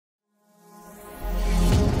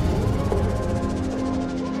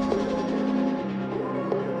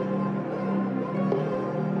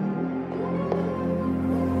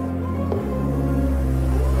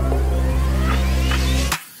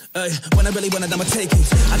When I really want it, I'ma take it.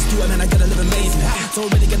 I just do it, man, I gotta live amazing. So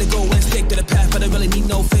I really gotta go and stick to the path, but I really need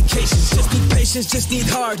no vacations. Just need patience, just need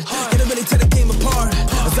hard. Gotta really tear the game apart.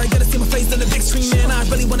 As I gotta see my face on the big screen, man, I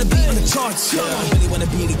really wanna be on the charts. I really wanna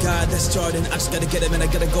be the guy that's Jordan. I just gotta get it, man, I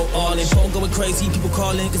gotta go all in. Phone going crazy, people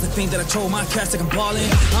calling, cause I think that I told my cast like I'm balling.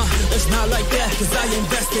 It's not like that, cause I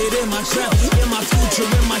invested in my trap, in my future,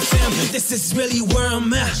 in my family. This is really where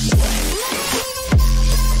I'm at.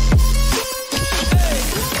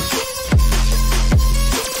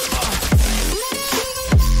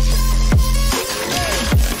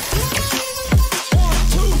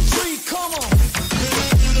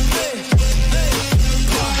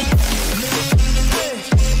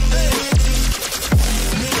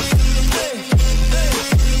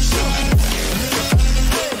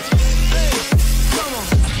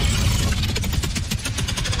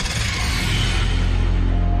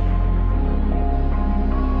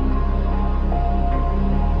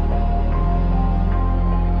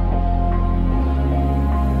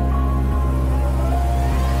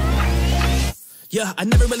 Yeah, I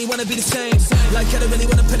never really wanna be the same. Like I don't really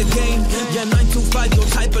wanna play the game. Yeah, 9 to 5, your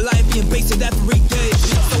type of life, being basic every day.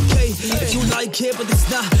 It's okay if you like it, but it's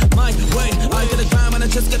not my way. I gotta grind and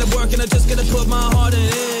I just gotta work and I just gotta put my heart in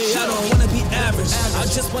it. I don't wanna be average. I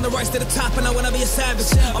just wanna rise to the top and I wanna be a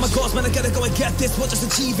savage. All my goals, man, I gotta go and get this. We'll just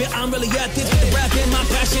achieve it. I'm really at this. The rapping, my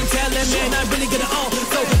passion, talent, man, I really get it all.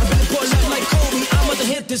 So I'm gonna pull up like Kobe. I'm gonna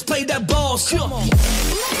hit this, play that ball. Come on.